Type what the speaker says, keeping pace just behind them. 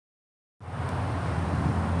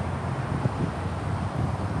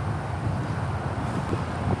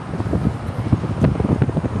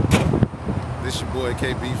boy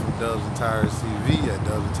KB from Dubs and Tires TV at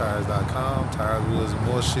dubsandtires.com. Tires, wheels, and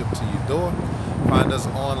more shipped to your door. Find us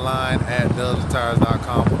online at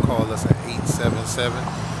dubsandtires.com or call us at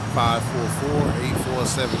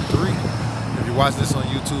 877-544-8473. If you're watching this on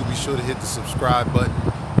YouTube, be sure to hit the subscribe button.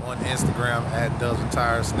 On Instagram at Dubs and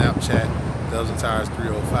Tires, Snapchat Dubs and Tires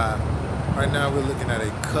 305. Right now we're looking at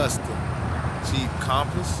a custom Jeep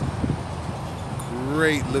Compass.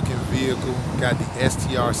 Great looking vehicle. Got the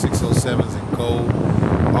STR 607s in gold,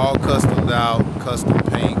 all customed out, custom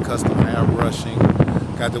paint, custom airbrushing.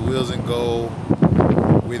 Got the wheels in gold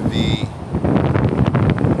with the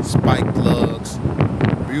spike lugs.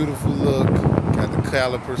 Beautiful look. Got the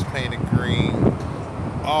calipers painted green.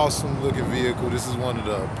 Awesome looking vehicle. This is one of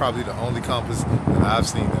the probably the only Compass that I've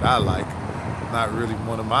seen that I like. Not really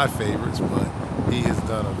one of my favorites, but he has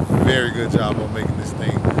done a very good job on making this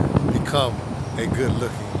thing become a good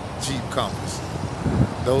looking Jeep Compass.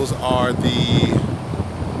 Those are the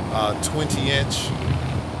 20-inch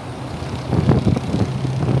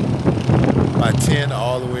by 10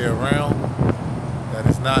 all the way around. That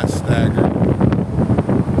is not staggered.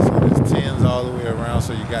 So there's 10s all the way around,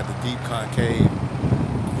 so you got the deep concave.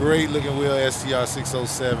 Great looking wheel STR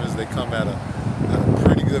 607s. They come at a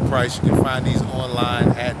pretty good price. You can find these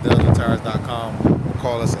online at dubsandtires.com or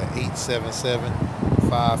call us at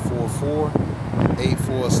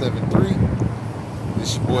 877-544-8473. This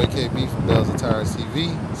is your boy KB from Dubs and Tires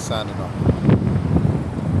TV, signing off.